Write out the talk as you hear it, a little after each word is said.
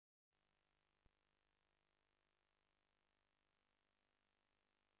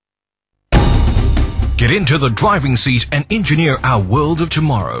Get into the driving seat and engineer our world of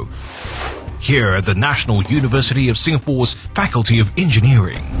tomorrow. Here at the National University of Singapore's Faculty of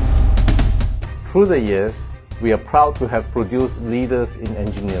Engineering. Through the years, we are proud to have produced leaders in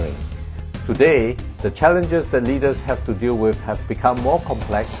engineering. Today, the challenges that leaders have to deal with have become more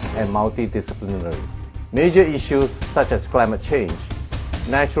complex and multidisciplinary. Major issues such as climate change,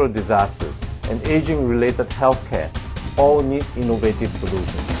 natural disasters, and aging-related healthcare all need innovative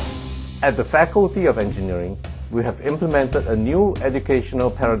solutions. At the Faculty of Engineering, we have implemented a new educational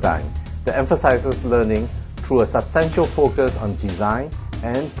paradigm that emphasizes learning through a substantial focus on design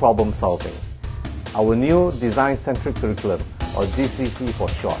and problem solving. Our new Design-Centric curriculum, or DCC for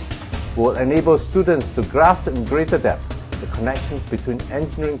short, will enable students to grasp in greater depth the connections between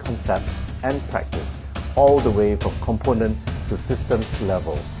engineering concepts and practice, all the way from component to systems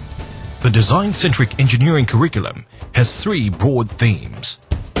level. The Design-Centric engineering curriculum has three broad themes: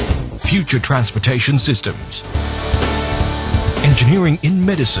 future transportation systems, engineering in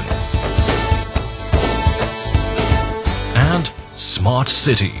medicine, and smart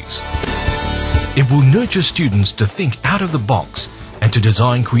cities. It will nurture students to think out of the box and to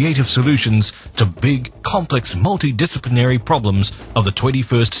design creative solutions to big, complex, multidisciplinary problems of the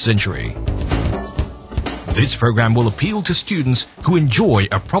 21st century. This program will appeal to students who enjoy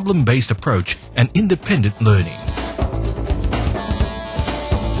a problem-based approach and independent learning.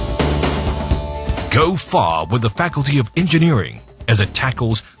 Go far with the Faculty of Engineering as it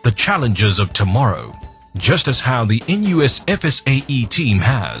tackles the challenges of tomorrow, just as how the NUS FSAE team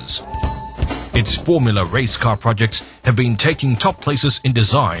has. Its Formula race car projects have been taking top places in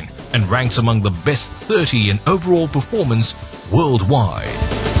design and ranks among the best 30 in overall performance worldwide.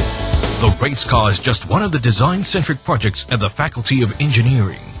 The race car is just one of the design-centric projects at the Faculty of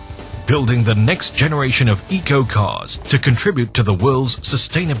Engineering. Building the next generation of eco-cars to contribute to the world's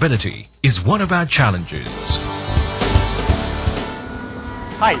sustainability is one of our challenges.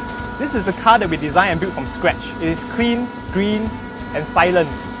 Hi, this is a car that we designed and built from scratch. It is clean, green and silent.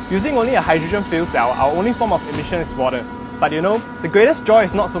 Using only a hydrogen fuel cell, our only form of emission is water. But you know, the greatest joy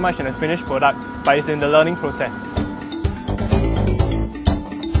is not so much in the finished product, but it's in the learning process.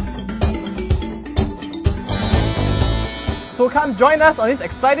 So come join us on this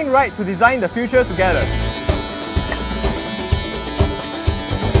exciting ride to design the future together.